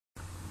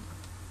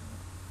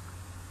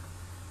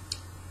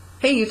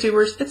Hey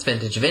YouTubers, it's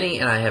Vintage Vinny,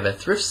 and I have a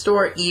thrift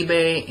store,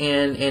 eBay,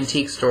 and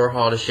antique store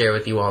haul to share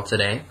with you all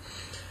today.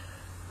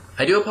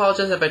 I do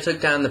apologize if I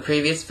took down the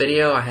previous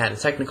video. I had a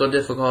technical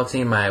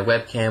difficulty. My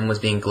webcam was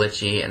being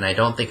glitchy, and I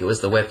don't think it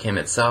was the webcam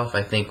itself.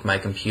 I think my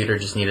computer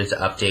just needed to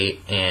update,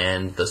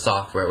 and the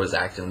software was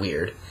acting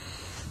weird.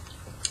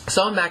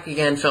 So I'm back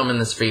again filming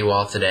this for you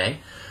all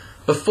today.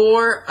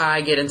 Before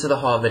I get into the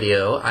haul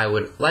video, I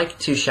would like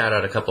to shout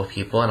out a couple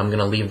people, and I'm going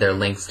to leave their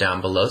links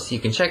down below so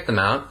you can check them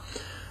out.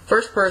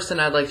 First person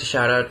I'd like to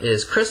shout out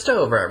is Krista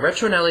over at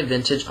Retro Nelly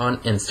Vintage on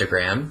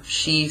Instagram.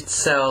 She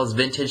sells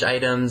vintage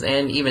items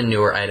and even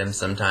newer items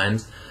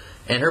sometimes,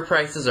 and her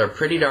prices are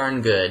pretty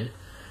darn good.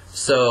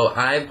 So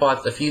I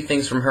bought a few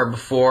things from her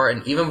before,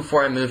 and even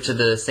before I moved to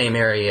the same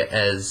area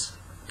as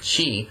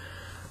she,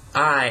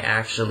 I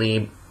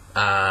actually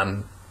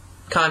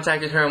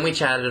contacted her and we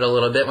chatted a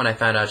little bit when I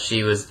found out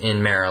she was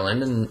in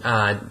Maryland, and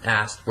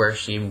asked where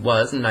she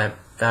was, and I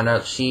found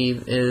out she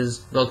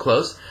is real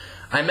close.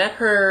 I met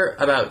her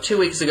about 2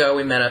 weeks ago.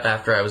 We met up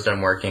after I was done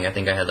working. I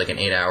think I had like an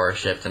 8-hour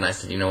shift, and I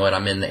said, you know what,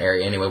 I'm in the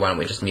area anyway, why don't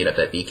we just meet up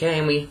at BK?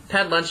 And we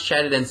had lunch,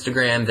 chatted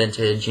Instagram,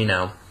 vintage, you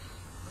know,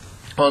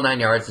 whole 9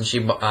 yards, and she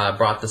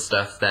brought the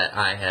stuff that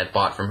I had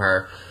bought from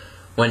her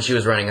when she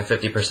was running a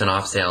 50%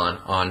 off sale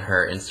on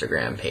her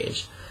Instagram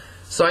page.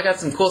 So I got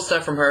some cool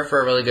stuff from her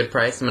for a really good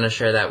price. I'm going to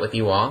share that with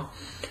you all.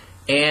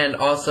 And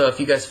also, if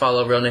you guys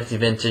follow Real Nifty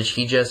Vintage,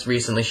 he just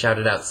recently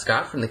shouted out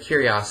Scott from the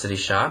Curiosity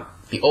Shop.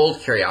 The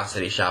Old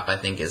Curiosity Shop, I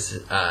think, is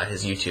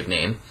his YouTube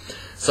name.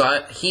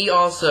 So he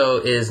also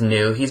is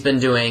new. He's been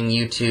doing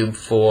YouTube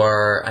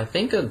for, I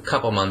think, a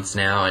couple months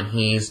now, and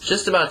he's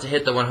just about to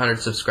hit the 100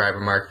 subscriber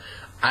mark.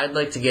 I'd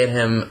like to get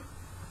him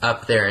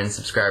up there in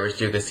subscribers,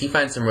 too, because he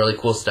finds some really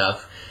cool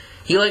stuff.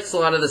 He likes a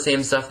lot of the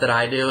same stuff that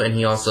I do, and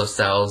he also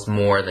sells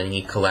more than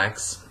he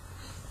collects,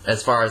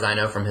 as far as I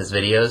know from his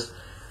videos.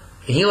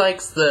 He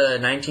likes the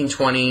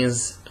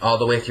 1920s all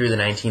the way through the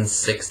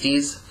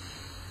 1960s.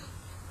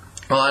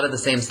 A lot of the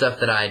same stuff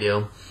that I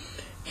do,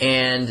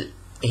 and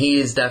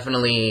he's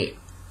definitely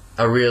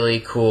a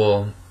really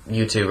cool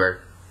YouTuber,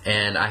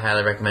 and I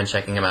highly recommend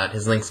checking him out.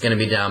 His link's going to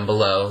be down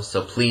below,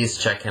 so please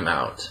check him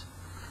out.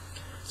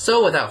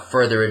 So without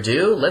further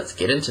ado, let's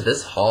get into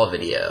this haul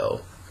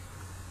video.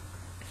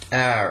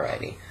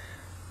 Alrighty.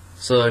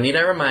 So need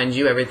I remind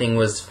you, everything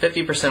was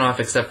 50% off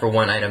except for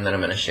one item that I'm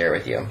going to share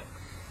with you.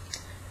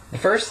 The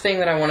first thing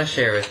that I want to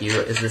share with you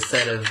is a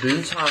set of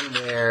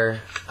Boontonware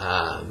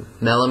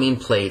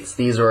melamine plates.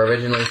 These were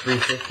originally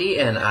 $3.50,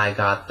 and I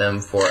got them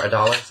for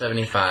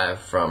 $1.75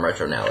 from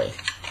Retro Nelly.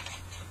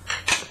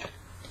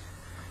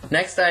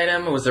 Next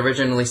item was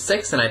originally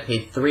 $6, and I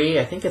paid $3.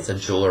 I think it's a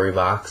jewelry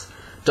box.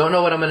 Don't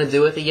know what I'm going to do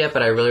with it yet,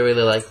 but I really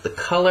like the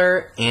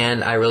color,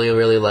 and I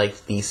really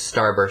like the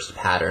starburst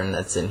pattern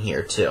that's in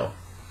here too.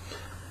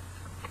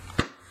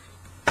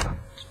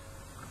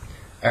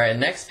 Alright,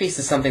 next piece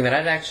is something that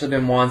I'd actually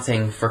been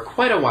wanting for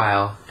quite a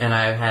while, and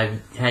I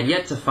had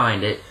yet to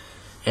find it,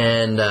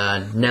 and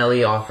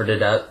Nelly offered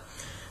it up.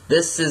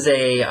 This is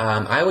a,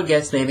 I would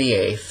guess maybe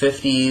a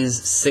 50s,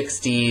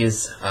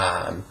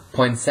 60s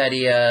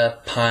poinsettia,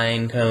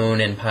 pine cone,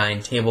 and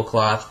pine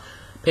tablecloth.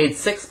 Paid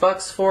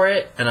 $6 for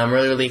it, and I'm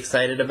really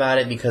excited about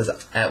it because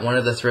at one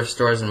of the thrift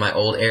stores in my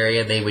old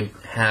area, they would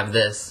have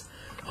this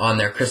on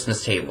their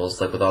Christmas tables,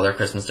 like with all their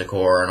Christmas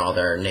decor and all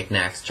their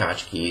knickknacks,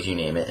 tchotchkes, you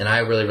name it, and I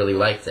really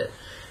liked it.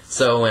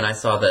 So when I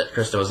saw that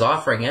Krista was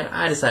offering it,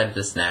 I decided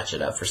to snatch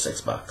it up for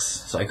 $6,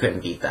 so I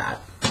couldn't beat that.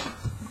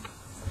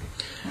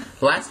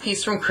 The last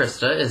piece from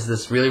Krista is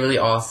this really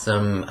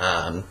awesome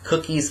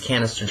cookies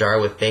canister jar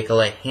with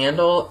Bakelite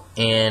handle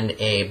and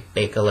a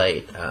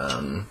Bakelite,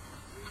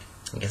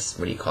 I guess,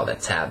 what do you call that,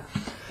 tab.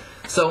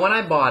 So when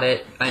I bought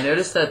it, I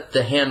noticed that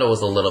the handle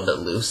was a little bit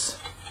loose.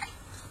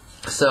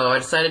 So I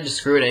decided to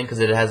screw it in because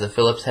it has a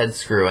Phillips head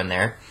screw in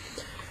there.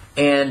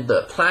 And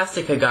the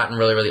plastic had gotten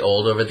really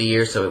old over the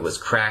years, so it was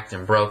cracked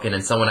and broken,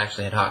 and someone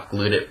actually had hot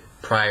glued it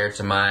prior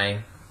to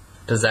my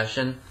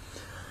possession.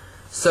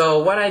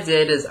 So what I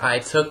did is I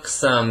took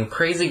some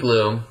crazy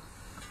glue,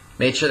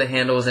 made sure the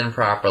handle was in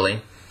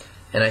properly,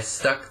 and I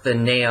stuck the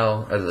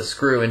nail, or the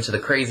screw, into the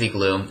crazy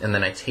glue, and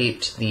then I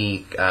taped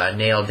the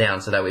nail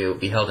down so that way it would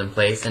be held in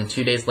place, and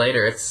 2 days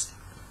later it's,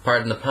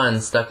 pardon the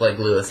pun, stuck like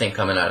glue. This ain't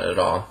coming out at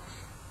all.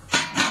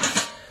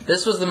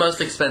 This was the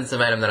most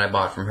expensive item that I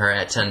bought from her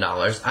at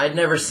 $10. I'd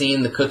never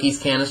seen the cookies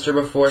canister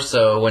before,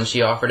 so when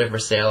she offered it for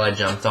sale, I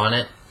jumped on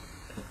it.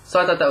 So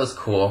I thought that was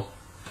cool.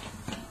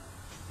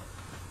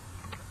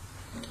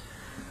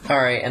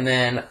 Alright, and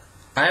then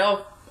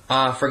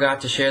I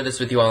forgot to share this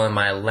with you all in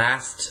my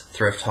last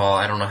thrift haul.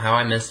 I don't know how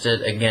I missed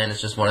it. Again,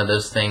 it's just one of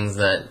those things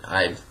that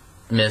I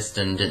missed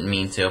and didn't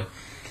mean to.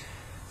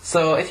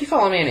 So if you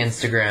follow me on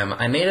Instagram,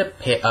 I made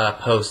a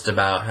post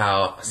about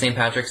how St.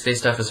 Patrick's Day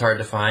stuff is hard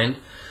to find.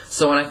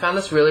 So when I found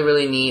this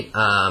really neat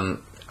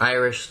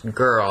Irish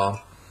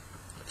girl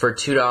for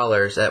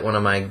 $2 at one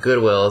of my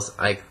Goodwills,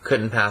 I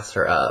couldn't pass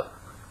her up.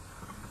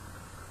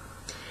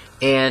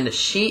 And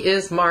she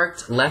is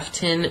marked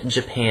Left-in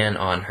Japan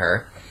on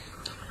her.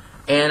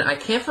 And I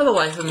can't for the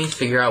life of me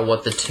figure out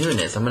what the tune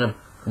is. I'm going to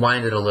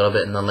wind it a little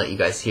bit and then let you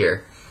guys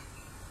hear.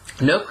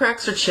 No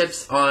cracks or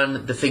chips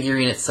on the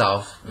figurine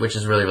itself, which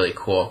is really, really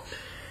cool.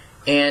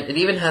 And it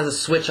even has a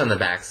switch on the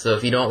back, so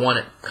if you don't want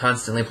it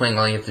constantly playing,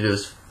 all you have to do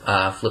is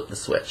flip the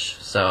switch.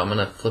 So I'm going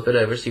to flip it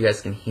over so you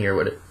guys can hear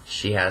what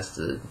she has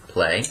to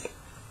play.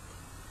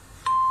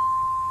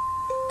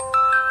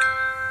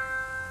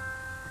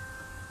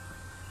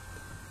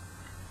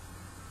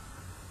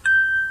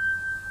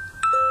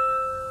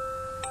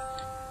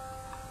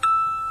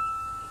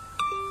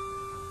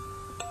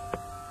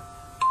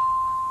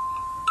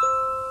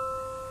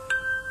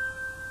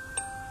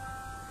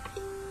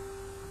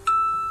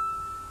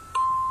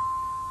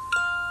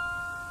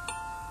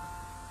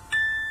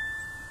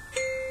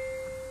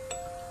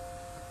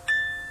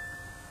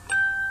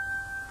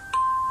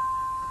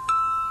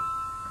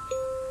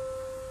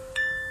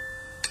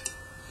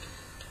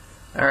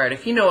 Alright,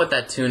 if you know what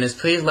that tune is,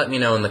 please let me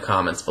know in the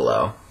comments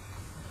below.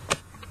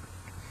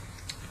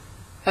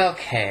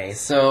 Okay,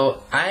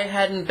 so I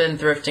hadn't been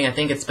thrifting, I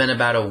think it's been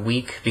about a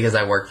week because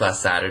I worked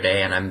last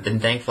Saturday, and I've been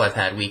thankful I've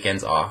had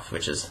weekends off,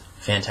 which is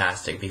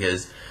fantastic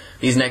because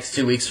these next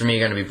 2 weeks for me are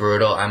going to be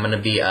brutal. I'm going to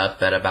be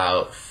up at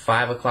about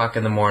 5 o'clock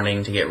in the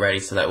morning to get ready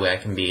so that way I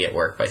can be at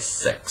work by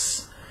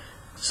 6.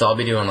 So I'll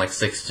be doing like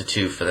 6 to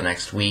 2 for the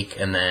next week,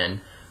 and then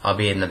I'll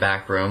be in the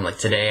back room. Like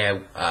today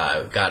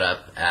I got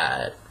up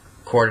at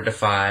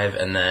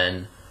 4:45, and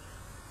then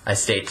I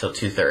stayed till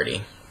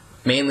 2:30.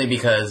 Mainly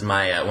because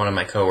my one of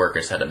my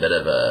coworkers had a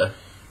little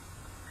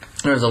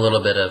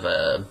bit of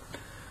a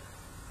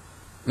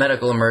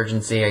medical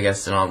emergency, I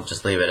guess, and I'll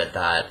just leave it at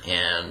that.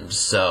 And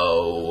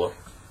so,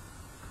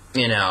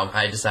 you know,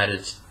 I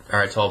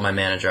told my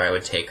manager I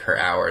would take her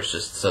hours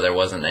just so there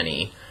wasn't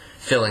any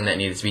filling that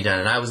needed to be done,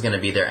 and I was going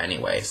to be there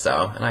anyway,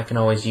 so, and I can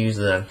always use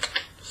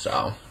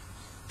so,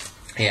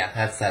 yeah,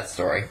 that's that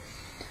story.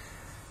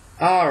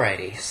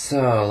 Alrighty,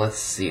 so let's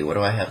see, what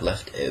do I have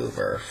left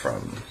over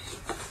from...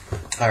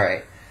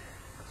 Alright,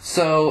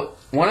 so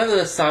one of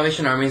the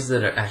Salvation Armies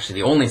that are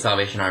actually the only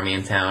Salvation Army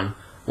in town,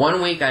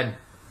 1 week I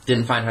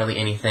didn't find hardly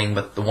anything,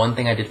 but the one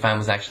thing I did find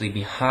was actually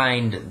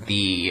behind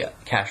the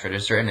cash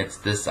register, and it's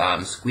this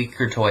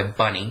squeaker toy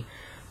bunny.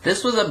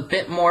 This was a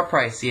bit more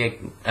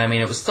pricey. I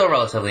mean, it was still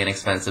relatively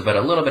inexpensive, but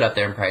a little bit up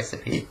there in price. I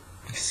paid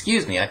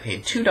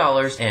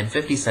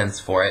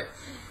 $2.50 for it.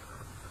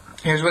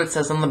 Here's what it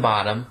says on the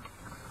bottom.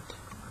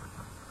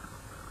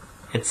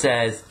 It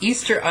says,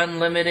 Easter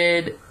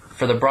Unlimited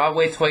for the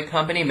Broadway Toy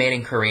Company, made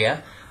in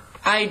Korea.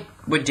 I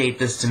would date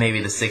this to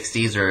maybe the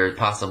 60s or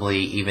possibly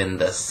even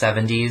the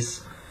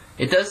 70s.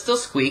 It does still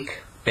squeak,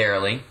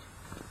 barely.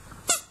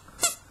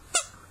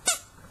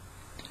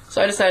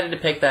 So I decided to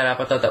pick that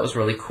up. I thought that was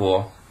really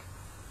cool.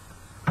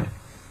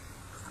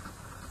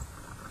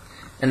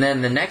 And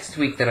then the next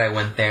week that I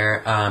went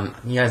there,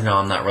 you guys know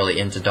I'm not really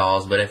into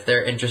dolls, but if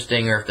they're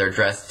interesting or if they're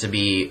dressed to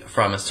be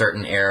from a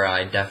certain era,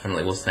 I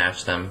definitely will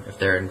snatch them if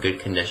they're in good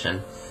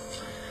condition.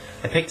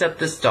 I picked up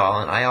this doll,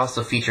 and I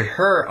also featured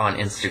her on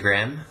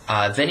Instagram.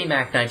 Vinny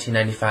Mac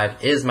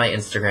 1995 is my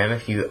Instagram.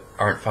 If you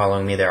aren't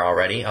following me there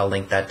already, I'll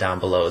link that down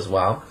below as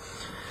well.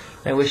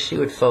 I wish she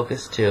would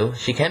focus too.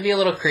 She can be a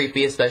little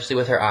creepy, especially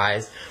with her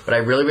eyes, but I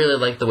really, really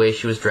like the way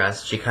she was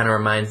dressed. She kind of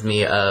reminds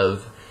me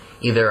of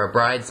either a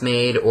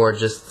bridesmaid or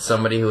just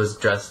somebody who was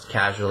dressed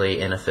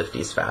casually in a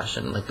 50s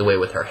fashion. Like the way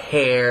with her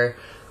hair,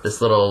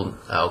 this little,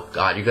 oh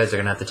god, you guys are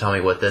going to have to tell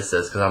me what this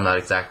is because I'm not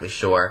exactly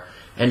sure.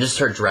 And just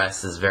her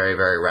dress is very,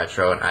 very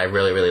retro, and I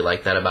really, really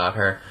like that about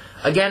her.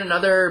 Again,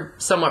 another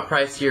somewhat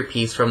pricier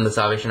piece from the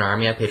Salvation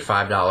Army. I paid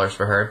 $5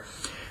 for her.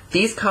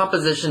 These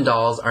composition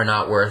dolls are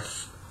not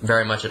worth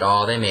very much at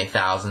all. They make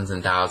thousands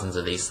and thousands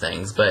of these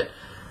things, but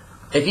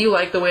if you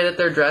like the way that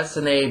they're dressed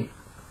and they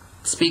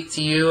speak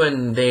to you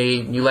and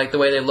you like the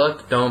way they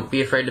look, don't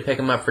be afraid to pick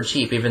them up for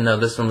cheap, even though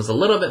this one was a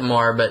little bit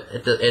more, but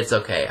it's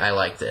okay. I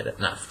liked it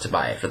enough to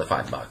buy it for the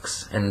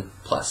 $5. And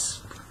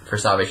plus, for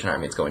Salvation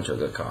Army, it's going to a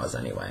good cause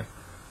anyway.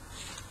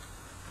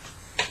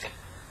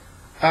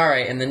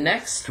 Alright, and the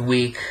next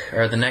week,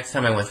 or the next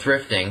time I went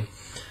thrifting,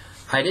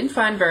 I didn't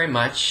find very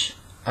much.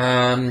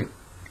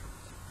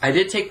 I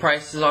did take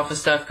prices off of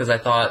stuff because I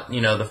thought, you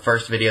know, the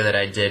first video that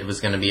I did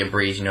was going to be a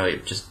breeze. You know,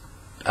 just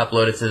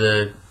upload it to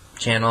the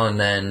channel, and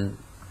then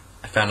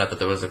I found out that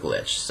there was a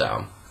glitch.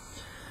 So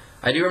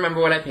I do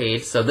remember what I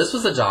paid. So this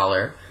was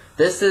 $1.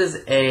 This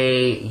is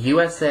a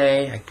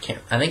USA,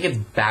 I think it's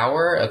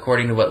Bauer,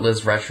 according to what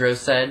Liz Retro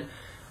said.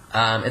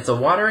 It's a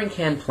watering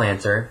can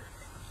planter.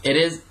 It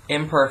is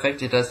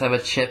imperfect. It does have a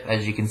chip,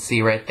 as you can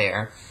see right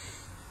there.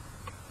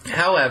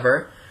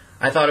 However,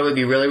 I thought it would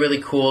be really,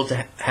 really cool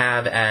to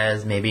have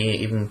as maybe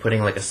even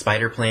putting like a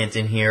spider plant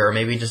in here, or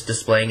maybe just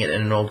displaying it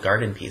in an old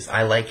garden piece.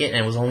 I like it, and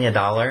it was only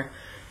 $1.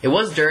 It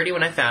was dirty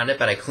when I found it,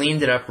 but I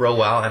cleaned it up real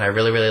well, and I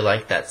really, really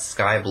like that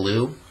sky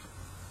blue.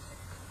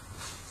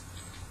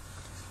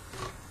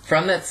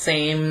 From that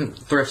same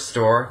thrift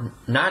store,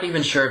 not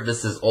even sure if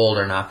this is old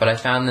or not, but I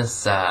found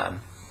this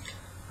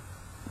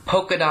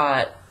polka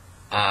dot,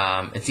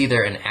 it's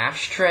either an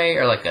ashtray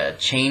or like a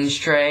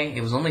change tray.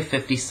 It was only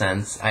 50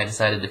 cents. I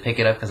decided to pick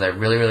it up because I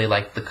really, really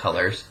liked the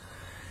colors.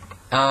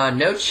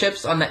 No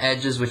chips on the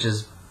edges, which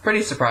is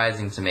pretty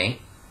surprising to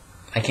me.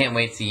 I can't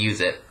wait to use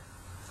it.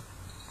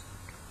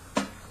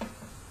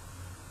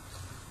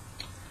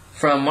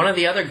 From one of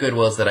the other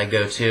Goodwills that I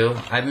go to,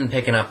 I've been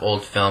picking up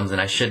old films,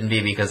 and I shouldn't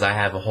be because I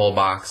have a whole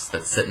box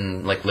that's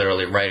sitting like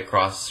literally right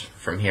across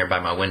from here by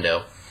my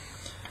window.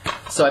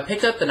 So I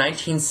picked up the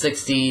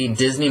 1960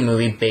 Disney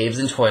movie Babes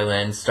in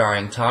Toyland,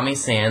 starring Tommy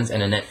Sands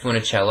and Annette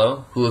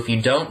Funicello, who, if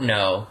you don't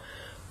know,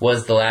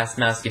 was the last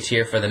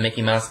Mouseketeer for the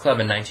Mickey Mouse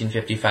Club in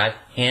 1955,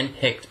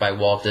 handpicked by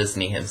Walt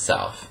Disney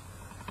himself.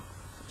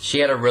 She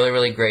had a really,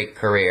 really great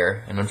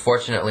career, and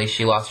unfortunately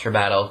she lost her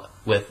battle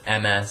with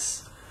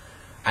MS.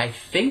 I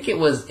think it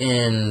was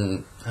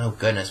in, oh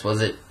goodness,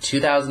 was it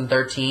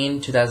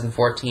 2013,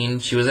 2014?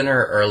 She was in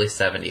her early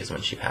 70s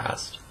when she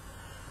passed.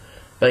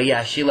 But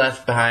yeah, she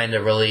left behind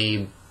a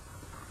really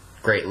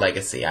great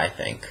legacy, I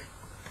think.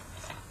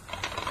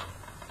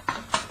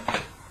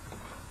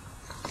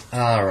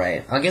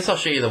 Alright, I guess I'll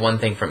show you the one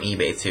thing from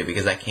eBay too,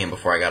 because that came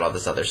before I got all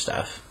this other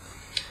stuff.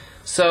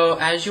 So,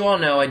 as you all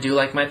know, I do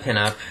like my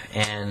pinup,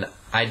 and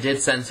I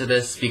did censor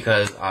this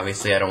because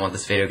obviously I don't want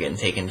this video getting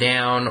taken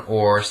down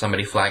or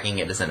somebody flagging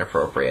it as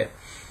inappropriate.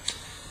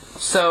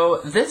 So,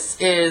 this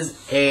is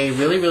a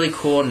really, really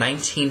cool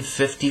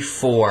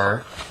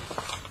 1954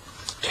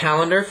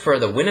 calendar for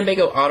the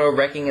Winnebago Auto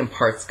Wrecking and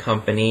Parts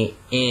Company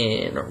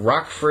in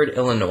Rockford,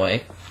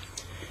 Illinois.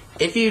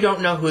 If you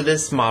don't know who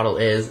this model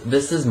is,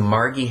 this is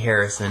Margie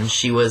Harrison.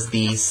 She was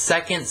the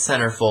second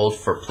centerfold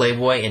for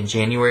Playboy in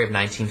January of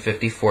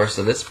 1954,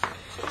 so this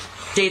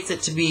dates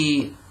it to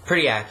be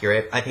pretty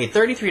accurate. I paid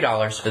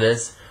 $33 for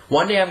this.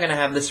 One day I'm going to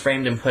have this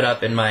framed and put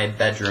up in my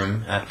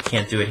bedroom. I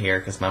can't do it here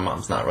because my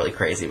mom's not really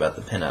crazy about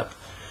the pinup.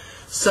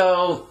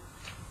 So,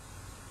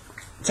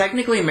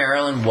 technically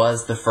Marilyn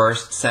was the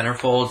first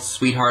centerfold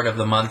Sweetheart of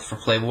the Month for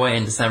Playboy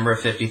in December of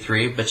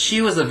 '53, but she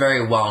was a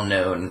very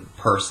well-known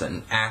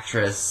person,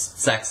 actress,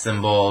 sex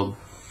symbol,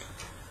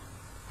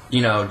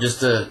 you know,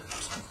 just a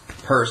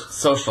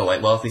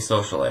socialite, wealthy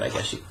socialite, I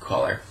guess you could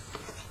call her.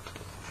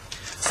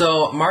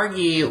 So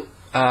Margie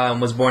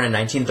was born in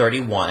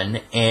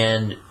 1931,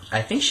 and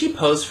I think she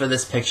posed for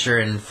this picture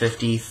in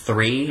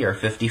 53 or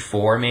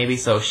 54 maybe,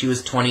 so she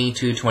was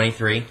 22,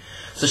 23.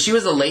 So she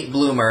was a late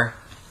bloomer.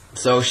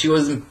 So she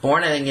was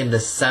born, I think, in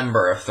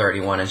December of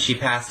 31, and she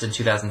passed in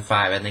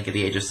 2005, I think, at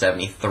the age of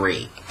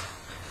 73.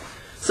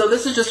 So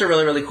this is just a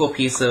really, really cool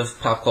piece of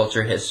pop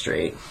culture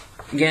history.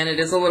 Again, it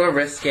is a little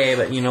risque,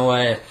 but you know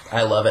what?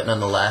 I love it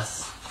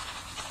nonetheless.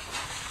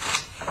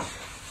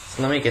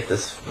 So let me get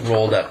this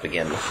rolled up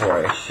again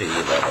before I show you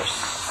the other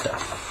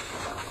stuff.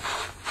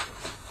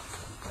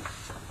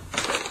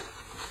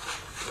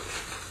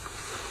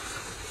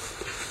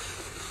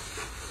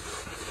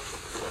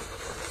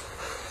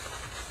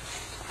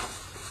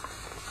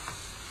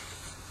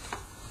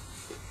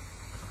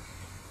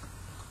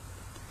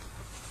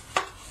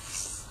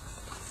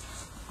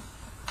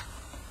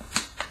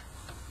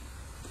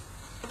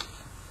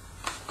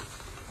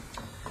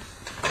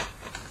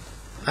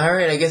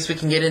 Alright, I guess we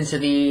can get into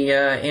the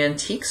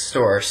antique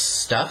store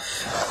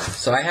stuff.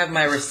 So I have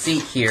my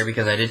receipt here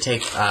because I did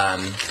take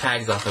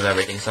tags off of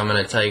everything, so I'm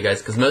going to tell you guys,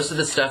 because most of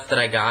the stuff that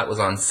I got was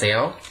on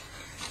sale.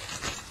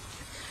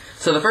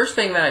 So the first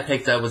thing that I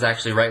picked up was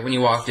actually right when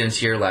you walked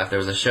into your left. There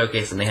was a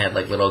showcase and they had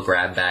like little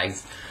grab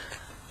bags.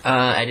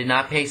 I did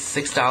not pay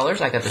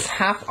 $6. I got this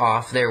half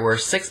off. There were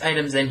 6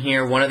 items in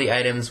here. One of the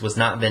items was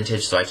not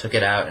vintage, so I took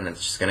it out and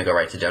it's just going to go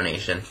right to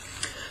donation.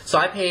 So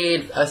I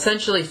paid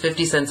essentially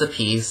 50 cents a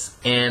piece,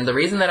 and the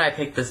reason that I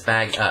picked this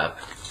bag up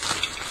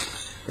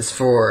is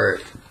for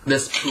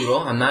this poodle.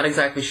 I'm not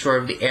exactly sure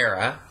of the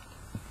era,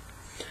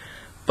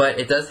 but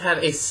it does have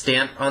a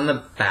stamp on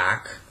the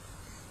back.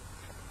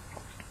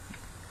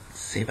 Let's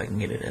see if I can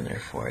get it in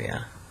there for you.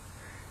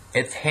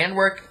 It's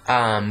handwork.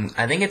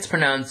 I think it's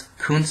pronounced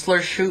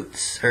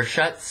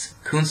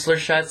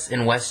Künstlerschutz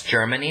in West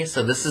Germany.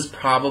 So this is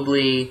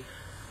probably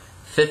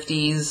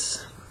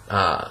 50s,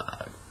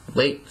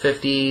 late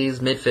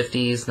 50s, mid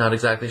 50s, not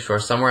exactly sure,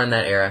 somewhere in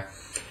that era.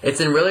 It's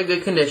in really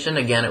good condition.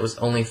 Again, it was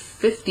only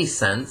 50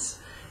 cents,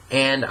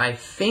 and I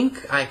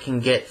think I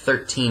can get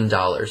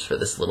 $13 for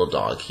this little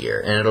dog here,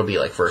 and it'll be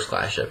like first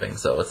class shipping,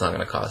 so it's not going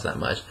to cost that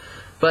much.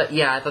 But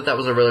yeah, I thought that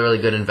was a really, really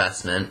good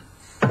investment.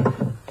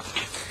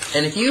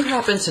 And if you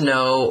happen to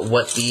know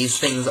what these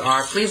things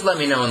are, please let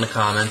me know in the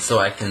comments so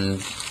I can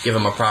give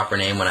them a proper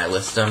name when I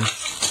list them.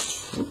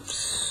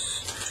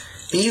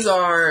 Oops. These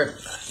are...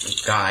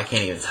 God, I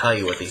can't even tell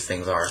you what these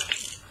things are.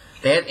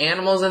 They have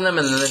animals in them,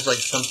 and then there's like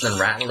something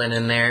rattling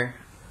in there.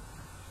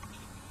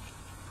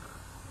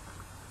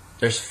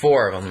 There's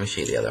 4 of them. Let me show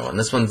you the other one.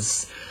 This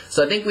one's...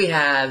 So I think we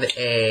have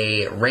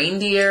a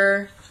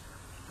reindeer,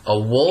 a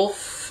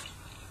wolf,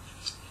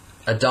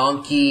 a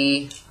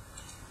donkey,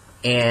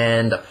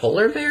 and a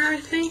polar bear, I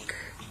think?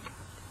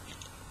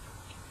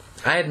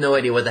 I have no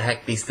idea what the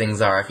heck these things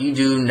are. If you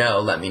do know,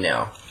 let me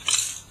know.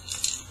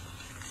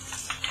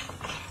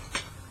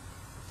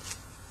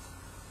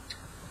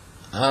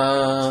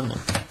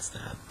 What's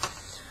that?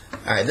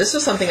 Alright, this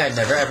was something I'd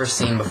never ever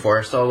seen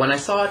before, so when I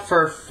saw it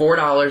for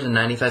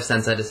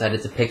 $4.95, I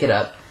decided to pick it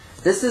up.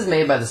 This is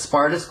made by the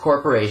Spartus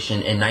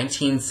Corporation in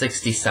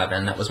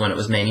 1967. That was when it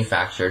was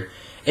manufactured.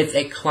 It's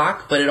a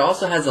clock, but it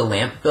also has a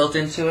lamp built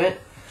into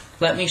it.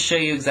 Let me show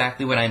you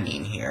exactly what I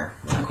mean here.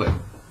 Quick.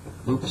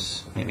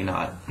 Oops, maybe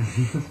not.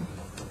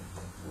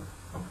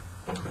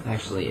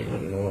 Actually, you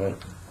know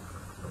what?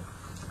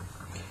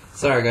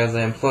 Sorry guys,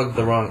 I unplugged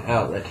the wrong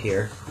outlet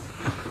here.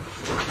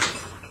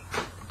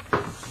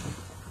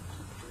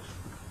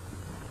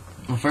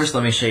 Well, first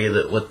let me show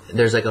you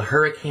there's like a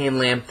hurricane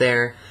lamp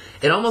there.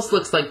 It almost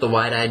looks like the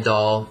wide-eyed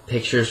doll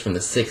pictures from the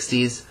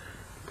 60s.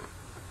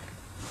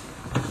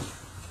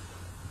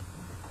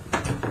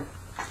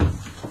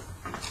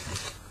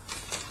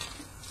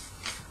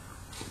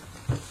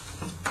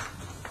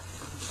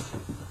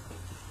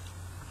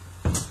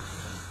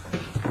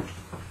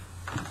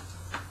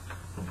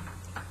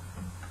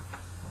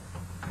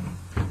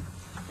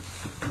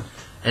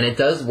 And it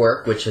does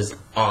work, which is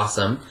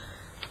awesome.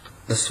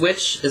 The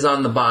switch is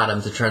on the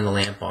bottom to turn the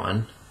lamp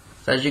on.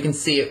 So as you can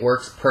see, it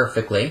works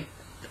perfectly.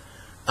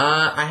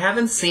 I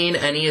haven't seen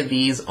any of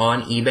these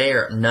on eBay,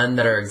 or none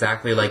that are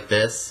exactly like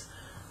this.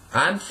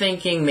 I'm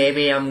thinking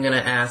maybe I'm going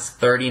to ask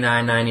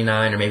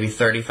 $39.99 or maybe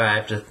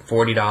 $35 to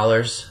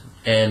 $40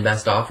 in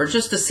best offer,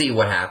 just to see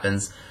what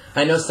happens.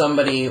 I know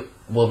somebody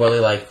will really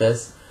like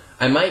this.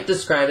 I might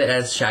describe it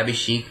as shabby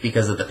chic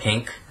because of the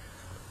pink.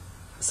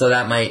 So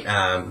that might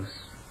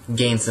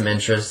gain some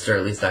interest, or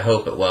at least I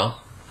hope it will.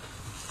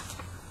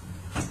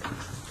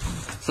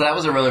 So that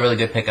was a really, really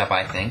good pickup,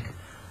 I think.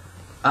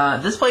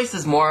 This place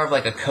is more of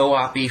like a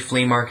co-op-y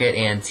flea market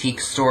antique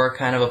store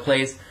kind of a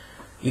place.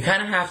 You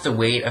kind of have to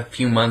wait a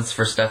few months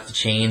for stuff to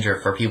change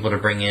or for people to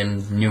bring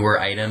in newer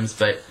items,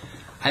 but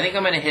I think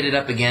I'm going to hit it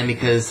up again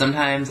because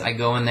sometimes I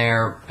go in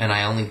there and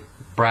I only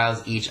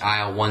browse each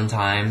aisle one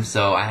time,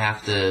 so I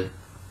have to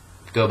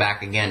go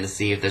back again to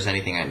see if there's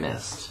anything I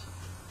missed.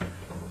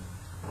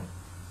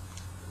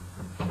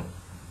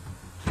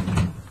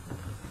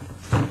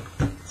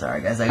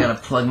 Sorry guys, I gotta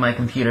plug my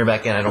computer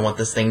back in. I don't want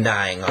this thing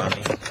dying on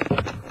me.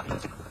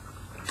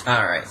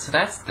 Alright, so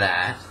that's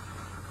that.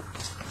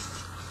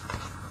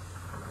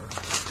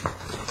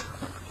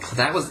 So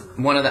that was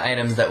one of the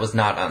items that was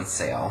not on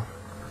sale.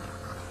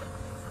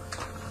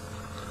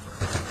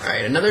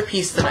 Alright, another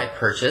piece that I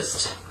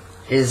purchased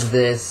is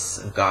this,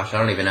 gosh, I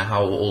don't even know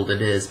how old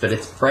it is, but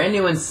it's brand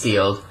new and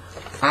sealed.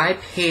 I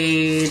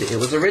paid, it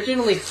was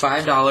originally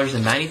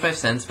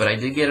 $5.95, but I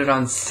did get it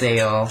on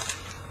sale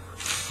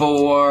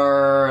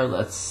for,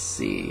 let's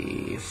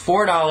see,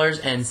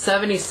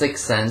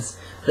 $4.76.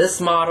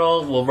 This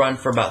model will run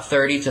for about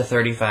 $30 to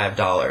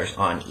 $35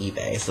 on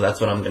eBay, so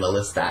that's what I'm going to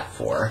list that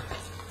for.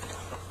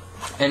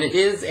 And it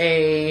is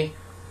a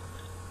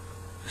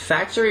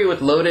factory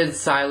with loaded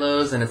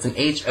silos, and it's an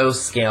HO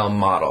scale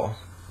model.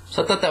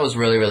 So I thought that was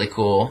really, really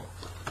cool.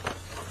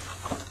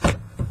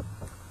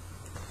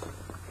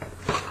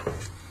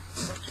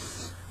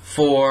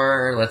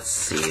 For, let's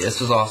see,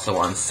 this was also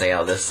on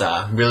sale, this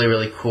really,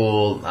 really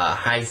cool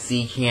high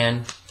C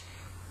can.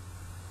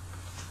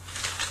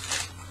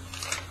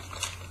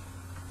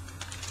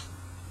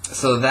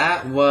 So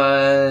that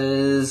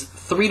was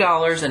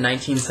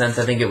 $3.19.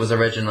 I think it was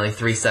originally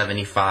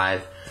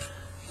 $3.75.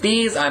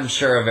 These, I'm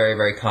sure, are very,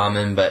 very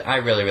common, but I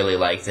really, really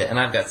liked it. And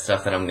I've got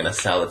stuff that I'm going to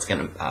sell that's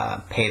going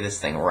to pay this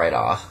thing right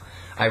off.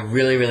 I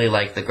really, really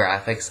like the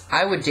graphics.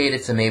 I would date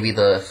it to maybe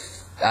the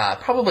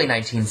probably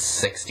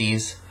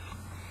 1960s.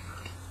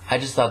 I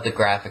just thought the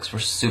graphics were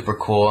super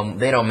cool.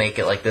 They don't make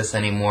it like this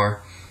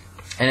anymore.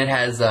 And it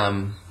has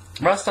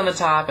rust on the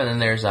top, and then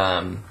there's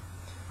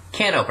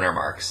can opener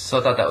marks. So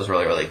I thought that was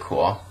really, really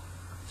cool.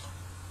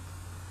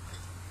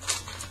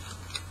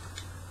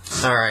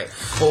 Alright,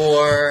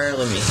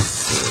 let me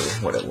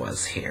see what it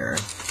was here.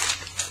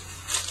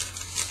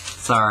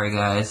 Sorry,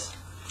 guys.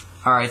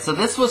 Alright, so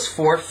this was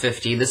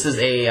 $4.50. This is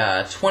a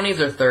 20s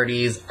or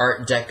 30s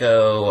Art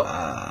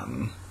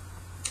Deco.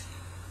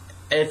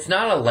 It's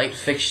not a light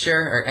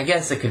fixture, or I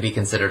guess it could be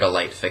considered a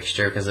light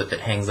fixture because if it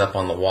hangs up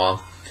on the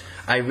wall.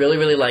 I really,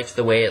 really liked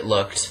the way it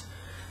looked.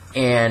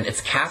 And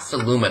it's cast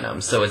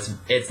aluminum, so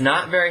it's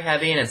not very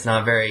heavy and it's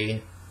not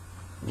very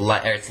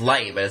light. It's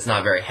light, but it's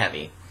not very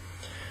heavy.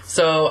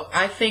 So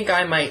I think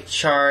I might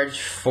charge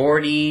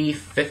 $40,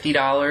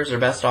 $50 or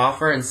best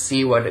offer and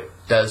see what it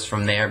does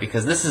from there,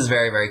 because this is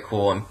very, very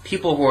cool, and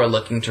people who are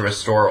looking to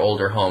restore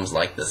older homes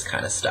like this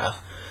kind of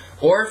stuff.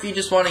 Or if you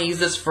just want to use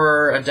this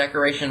for a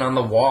decoration on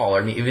the wall,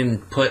 or even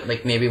put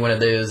like maybe one of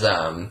those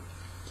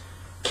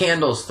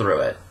candles through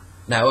it.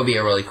 That would be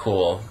a really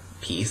cool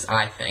piece,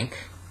 I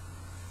think.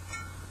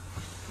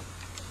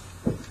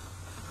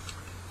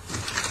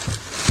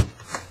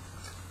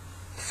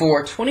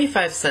 For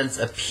 25 cents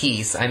a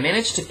piece, I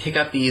managed to pick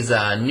up these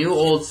new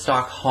old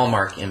stock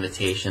Hallmark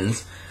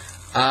invitations.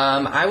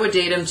 I would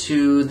date them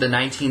to the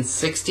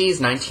 1960s,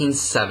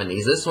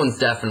 1970s. This one's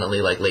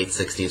definitely like late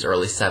 60s,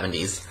 early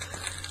 70s.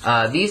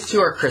 These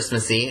two are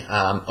Christmassy.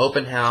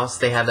 Open house,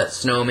 they have that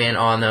snowman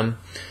on them,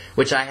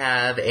 which I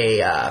have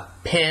a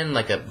pin,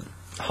 like a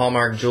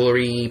Hallmark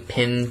jewelry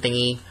pin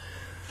thingy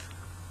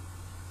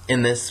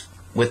in this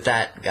with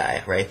that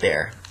guy right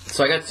there.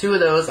 So I got 2 of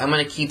those. I'm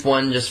going to keep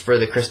one just for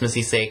the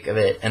Christmassy sake of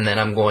it, and then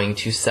I'm going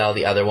to sell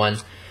the other one.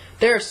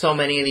 There are so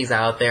many of these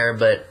out there,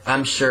 but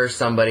I'm sure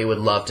somebody would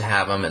love to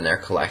have them in their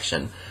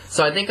collection.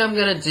 So I think I'm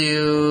going to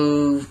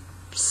do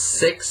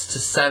 $6 to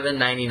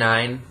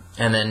 $7.99,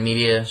 and then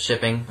media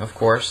shipping, of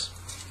course.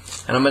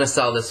 And I'm going to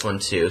sell this one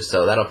too,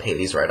 so that'll pay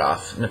these right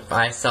off. And if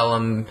I sell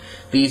them,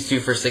 these 2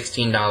 for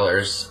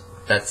 $16,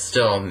 that's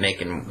still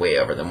making way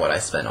over than what I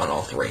spent on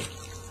all 3.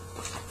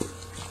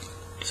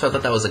 So I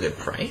thought that was a good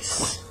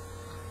price.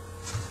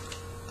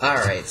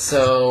 Alright,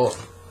 so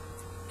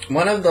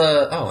one of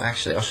the... Oh,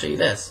 actually, I'll show you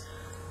this.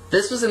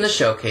 This was in the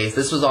showcase.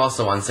 This was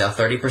also on sale,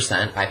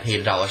 30%. I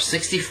paid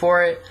 $1.60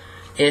 for it.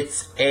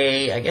 It's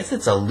a... I guess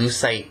it's a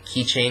lucite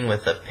keychain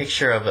with a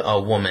picture of a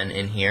woman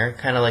in here.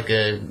 Kind of like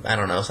a... I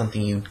don't know,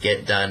 something you'd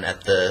get done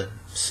at the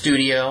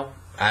studio.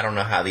 I don't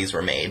know how these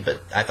were made,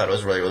 but I thought it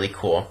was really, really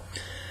cool.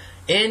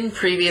 In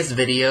previous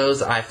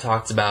videos, I've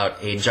talked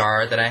about a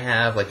jar that I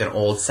have, like an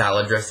old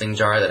salad dressing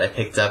jar that I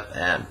picked up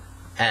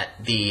at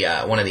the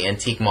one of the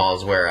antique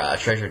malls where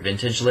Treasured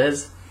Vintage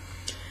lives.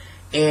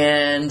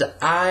 And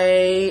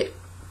I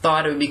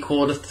thought it would be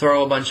cool to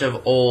throw a bunch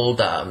of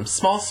old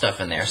small stuff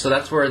in there, so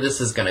that's where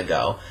this is going to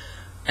go.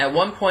 At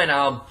one point,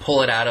 I'll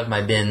pull it out of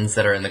my bins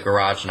that are in the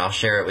garage and I'll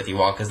share it with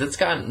you all, because it's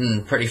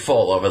gotten pretty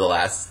full over the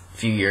last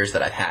few years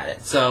that I've had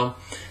it. So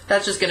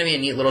that's just going to be a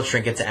neat little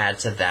trinket to add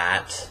to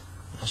that.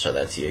 I'll show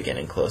that to you again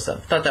in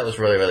close-up. Thought that was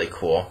really, really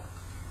cool.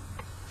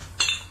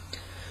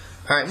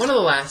 Alright, one of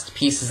the last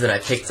pieces that I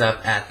picked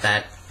up at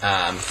that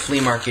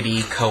flea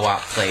market-y co-op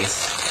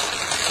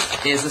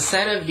place is a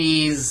set of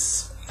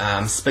these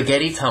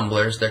spaghetti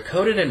tumblers. They're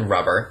coated in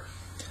rubber.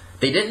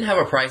 They didn't have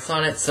a price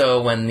on it,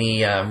 so when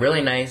the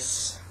really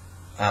nice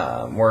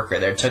worker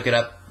there took it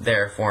up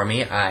there for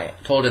me, I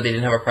told her they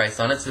didn't have a price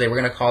on it, so they were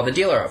going to call the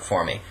dealer up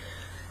for me.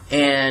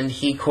 And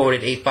he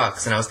quoted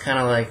 $8, and I was kind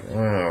of like,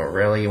 oh,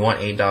 really? You want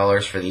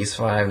 $8 for these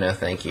 5? No,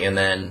 thank you. And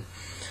then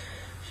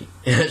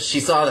she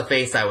saw the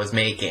face I was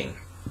making,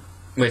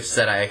 which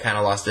said I kind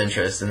of lost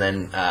interest. And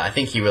then I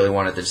think he really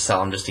wanted to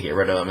sell them just to get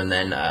rid of them. And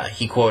then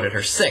he quoted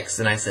her $6,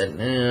 and I said,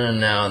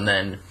 no. And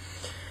then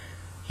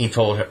she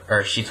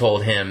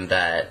told him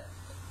that,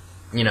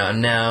 you know,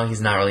 no, he's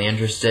not really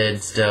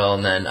interested still.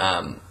 And then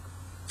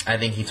I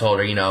think he told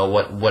her, you know,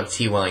 what's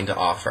he willing to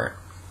offer?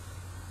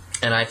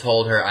 And I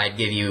told her I'd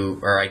give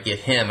him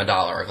 $1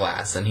 a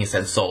glass, and he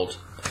said sold.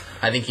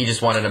 I think he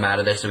just wanted him out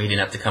of there so he didn't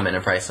have to come in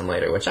and price them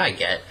later, which I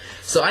get.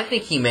 So I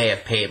think he may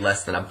have paid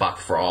less than $1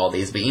 for all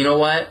these, but you know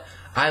what?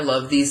 I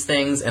love these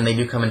things, and they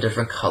do come in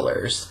different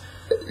colors.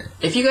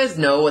 If you guys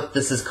know what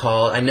this is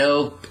called, I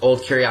know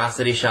Old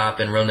Curiosity Shop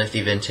and Real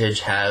Nifty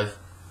Vintage have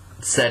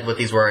said what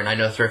these were, and I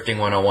know Thrifting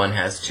 101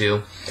 has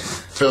too.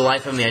 For the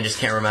life of me, I just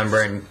can't remember,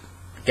 and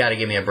gotta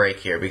give me a break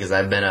here, because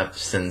I've been up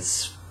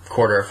since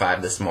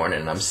 4:45 this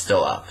morning, and I'm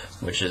still up,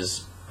 which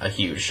is a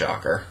huge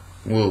shocker.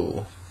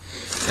 Woo.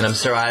 And I'm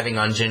surviving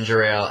on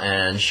ginger ale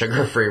and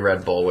sugar-free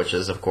Red Bull, which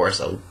is, of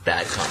course, a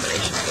bad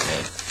combination for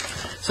me.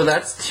 So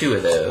that's 2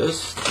 of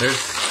those. There's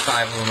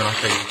 5 of them, and I'll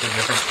show you 2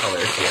 different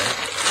colors here.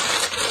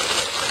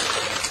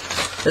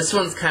 This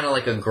one's kind of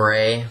like a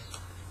gray.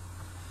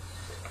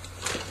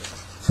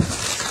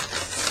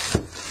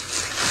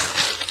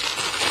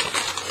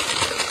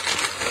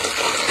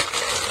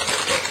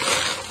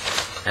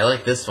 I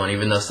like this one,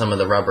 even though some of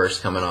the rubber's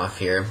coming off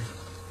here.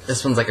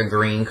 This one's like a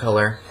green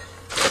color.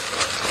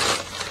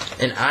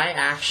 And I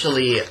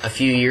actually, a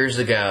few years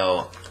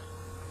ago,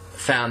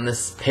 found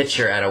this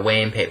picture at a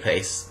weigh and pay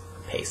place.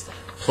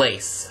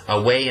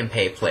 A weigh and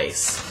pay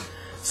place.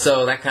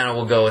 So that kind of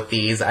will go with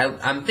these.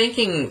 I'm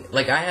thinking,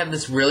 like, I have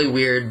this really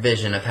weird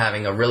vision of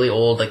having a really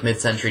old, like,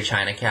 mid-century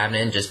china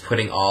cabinet and just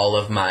putting all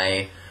of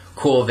my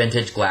cool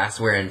vintage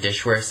glassware and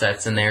dishware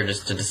sets in there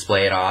just to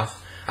display it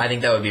off. I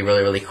think that would be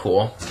really, really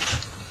cool.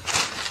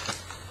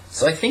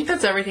 So I think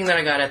that's everything that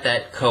I got at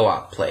that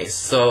co-op place.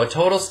 So a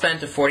total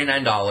spent of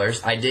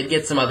 $49. I did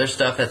get some other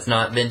stuff that's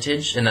not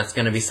vintage, and that's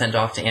going to be sent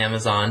off to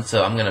Amazon,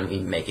 so I'm going to be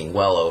making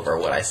well over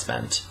what I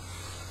spent.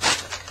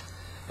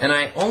 And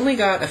I only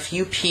got a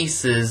few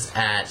pieces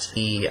at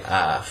the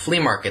flea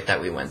market that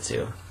we went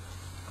to.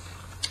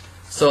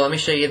 So let me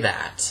show you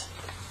that.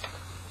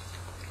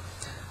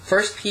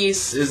 First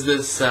piece is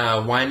this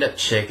wind-up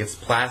chick. It's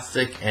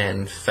plastic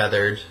and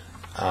feathered.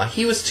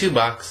 He was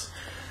 $2.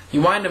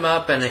 You wind him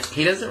up, and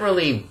he doesn't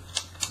really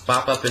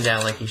bop up and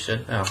down like he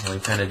should. Oh, well, he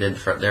kind of did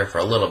there for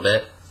a little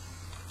bit.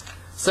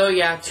 So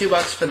yeah,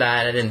 $2 for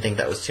that. I didn't think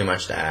that was too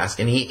much to ask.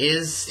 And he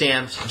is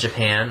stamped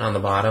Japan on the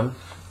bottom.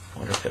 I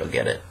wonder if it'll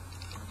get it.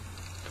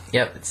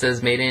 Yep, it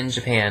says made in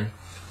Japan.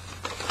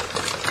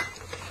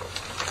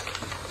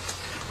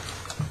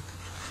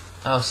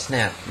 Oh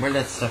snap, where'd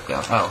that stuff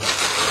go?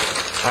 Oh.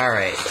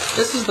 Alright,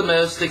 this is the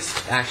most,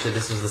 actually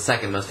this was the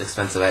second most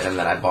expensive item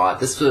that I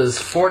bought. This was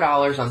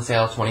 $4 on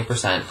sale,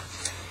 20%.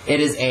 It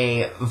is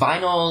a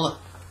vinyl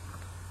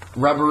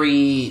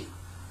rubbery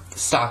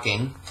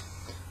stocking,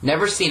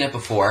 Never seen it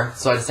before,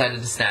 so I decided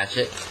to snatch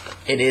it.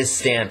 It is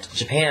stamped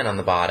Japan on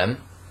the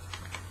bottom,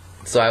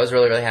 so I was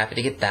really, really happy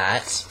to get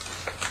that.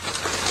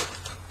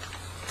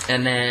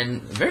 And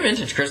then, very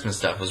vintage Christmas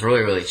stuff was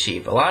really, really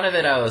cheap. A lot of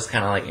it I was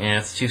kind of like,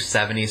 it's too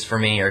 70s for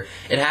me, or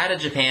it had a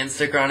Japan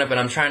sticker on it, but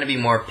I'm trying to be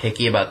more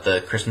picky about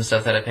the Christmas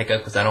stuff that I pick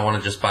up, because I don't want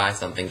to just buy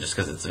something just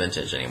because it's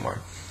vintage anymore.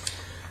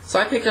 So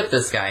I picked up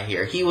this guy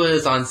here. He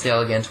was on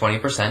sale again,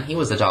 20%. He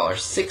was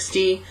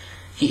 $1.60.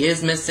 He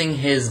is missing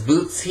his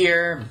boots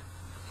here,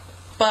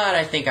 but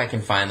I think I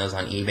can find those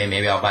on eBay.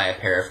 Maybe I'll buy a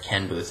pair of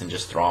Ken boots and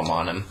just throw them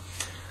on him.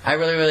 I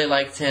really, really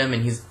liked him,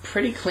 and he's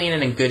pretty clean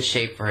and in good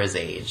shape for his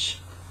age.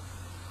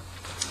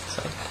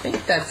 So I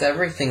think that's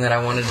everything that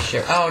I wanted to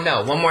share. Oh,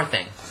 no, one more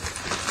thing.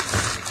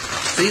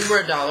 So these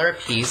were $1 a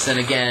piece, and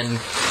again,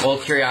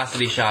 Old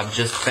Curiosity Shop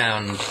just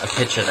found a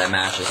picture that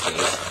matches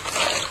these.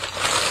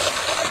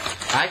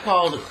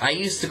 I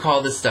used to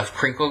call this stuff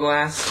crinkle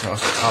glass.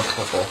 I'll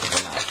pull both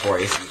of them out for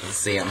you so you can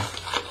see them.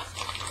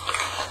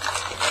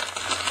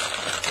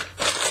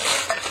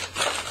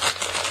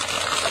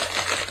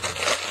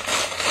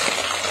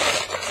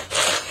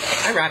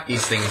 I wrap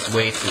these things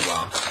way too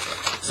well.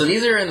 So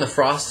these are in the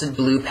frosted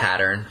blue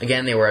pattern.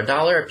 Again, they were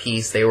 $1 a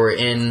piece. They were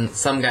in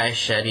some guy's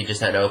shed he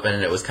just had open,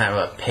 and it was kind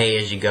of a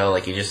pay-as-you-go,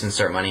 like you just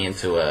insert money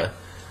into a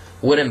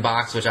wooden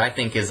box, which I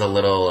think is a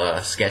little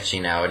sketchy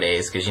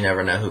nowadays, because you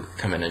never know who could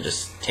come in and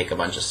just take a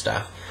bunch of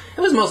stuff.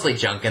 It was mostly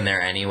junk in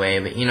there anyway,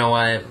 but you know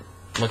what?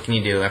 What can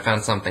you do? I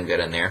found something good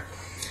in there.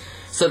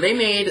 So they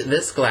made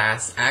this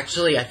glass.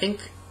 Actually, I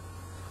think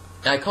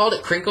I called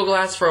it crinkle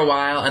glass for a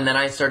while, and then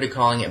I started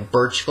calling it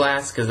birch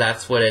glass, because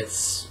that's what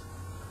it's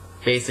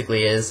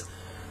basically is.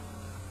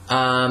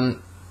 I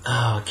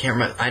can't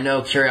remember. I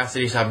know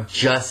Curiosity Shop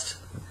just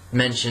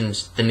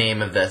mentioned the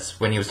name of this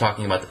when he was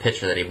talking about the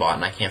picture that he bought,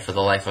 and I can't for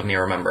the life of me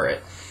remember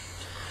it.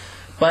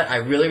 But I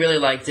really, really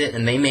liked it,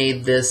 and they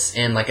made this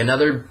in like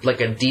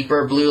a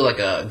deeper blue, like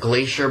a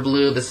glacier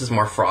blue. This is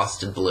more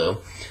frosted blue.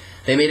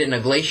 They made it in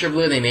a glacier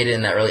blue. They made it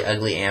in that really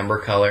ugly amber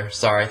color.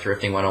 Sorry,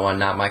 Thrifting 101,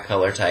 not my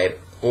color type.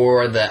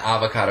 Or the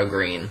avocado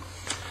green.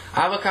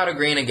 Avocado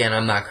green, again,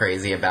 I'm not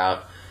crazy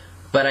about.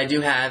 But I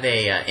do have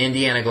a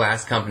Indiana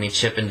Glass Company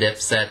chip and dip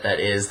set that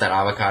is that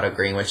avocado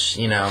green, which,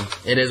 you know,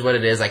 it is what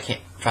it is. I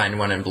can't find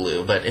one in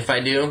blue. But if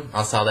I do,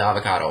 I'll sell the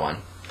avocado one.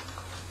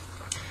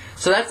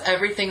 So that's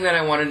everything that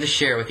I wanted to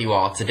share with you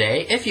all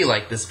today. If you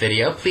like this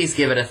video, please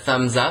give it a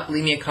thumbs up.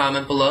 Leave me a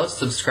comment below.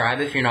 Subscribe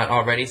if you're not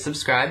already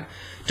subscribed.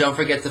 Don't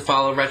forget to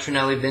follow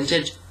Retronelli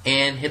Vintage.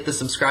 And hit the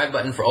subscribe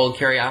button for Old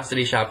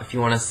Curiosity Shop if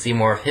you want to see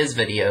more of his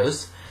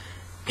videos.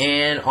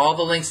 And all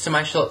the links to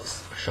my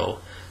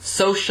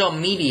social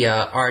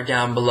media are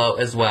down below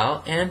as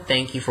well. And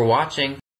thank you for watching.